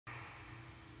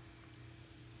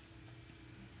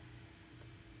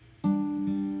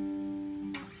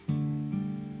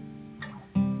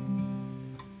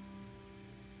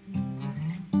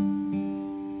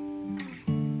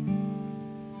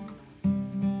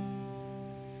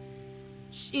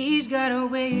She's got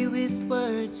away with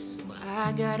words, so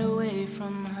I got away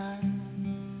from her.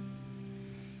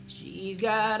 She's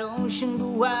got ocean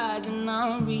blue eyes, and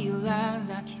I realize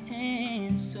I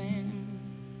can't swim.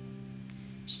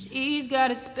 She's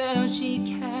got a spell she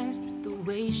casts with the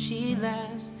way she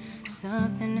laughs,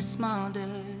 something a smile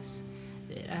does,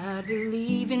 that I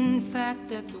believe in fact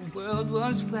that the world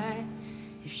was flat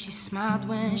if she smiled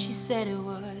when she said it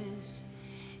was.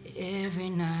 Every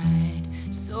night,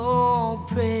 so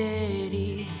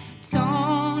pretty,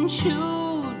 don't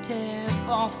you dare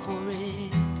fall for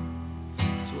it.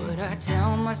 It's what I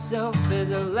tell myself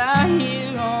as I lie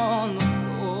here on the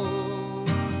floor.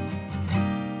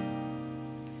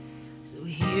 So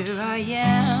here I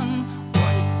am,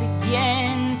 once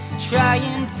again,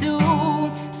 trying to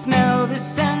smell the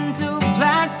scent of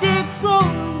plastic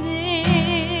roses.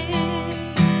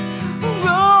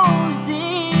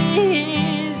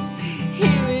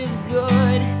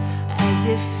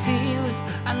 It feels,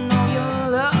 I know your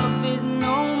love is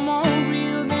no more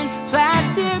real than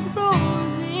plastic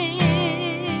roses.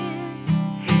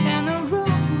 And the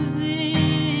roses,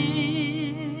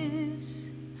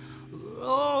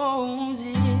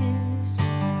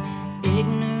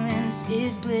 ignorance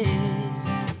is bliss.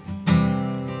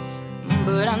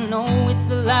 But I know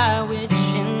it's a lie, which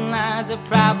in lies a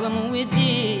problem with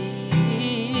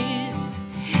this.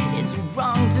 It's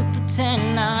wrong to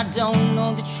pretend I don't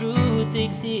know the truth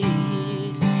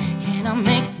exists. Can I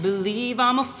make believe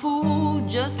I'm a fool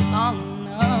just long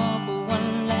enough for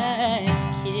one last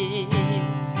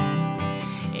kiss?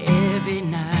 Every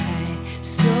night,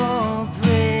 so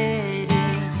pretty,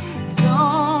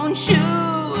 don't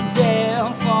you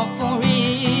dare fall for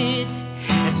it.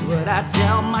 That's what I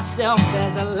tell myself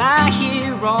as I lie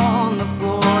here on the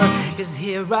floor. 'Cause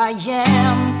here I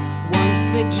am,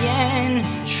 once again,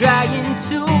 trying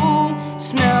to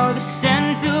smell the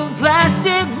scent of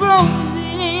plastic roses.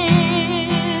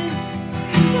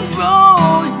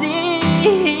 Roses,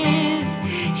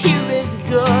 here as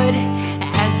good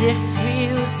as it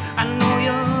feels. I know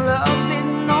your love is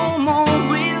no more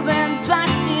real than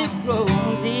plastic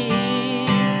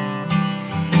roses.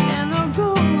 And the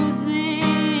roses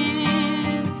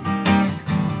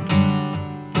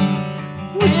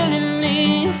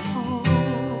willingly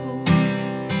fool,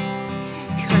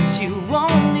 'cause you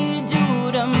only do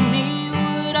to me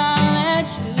what I let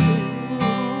you.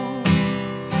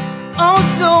 Oh,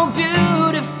 so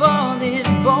beautiful, this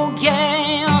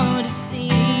bouquet of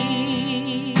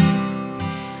deceit.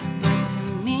 But to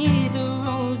me the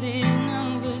roses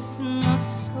never smell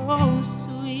so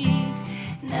sweet,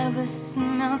 never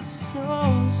smell so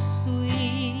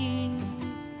sweet.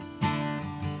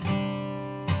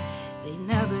 They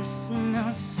never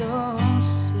smell so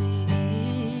sweet.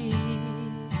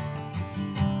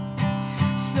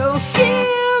 So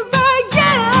here I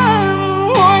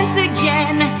am, once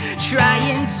again,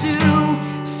 trying to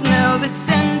smell the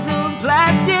scent of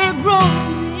plastic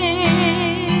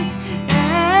roses.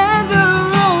 And the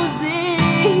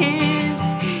roses,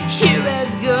 here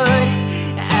as good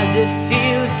as it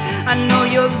feels. I know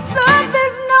your love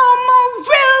is no more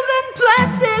real than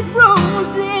plastic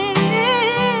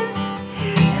roses.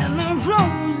 And the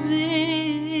roses,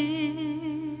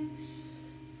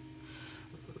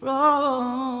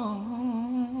 roses.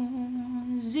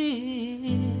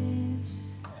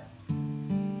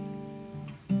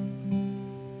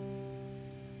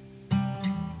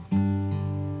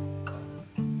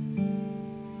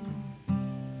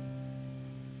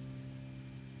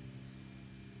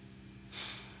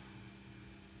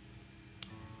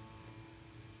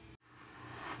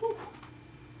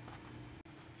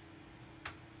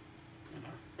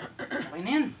 Okay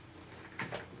na yan.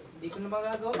 Hindi ko na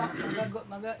magagawa.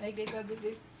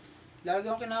 Lagi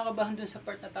akong kinakabahan dun sa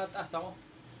part na tataas ako.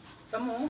 Tama mo?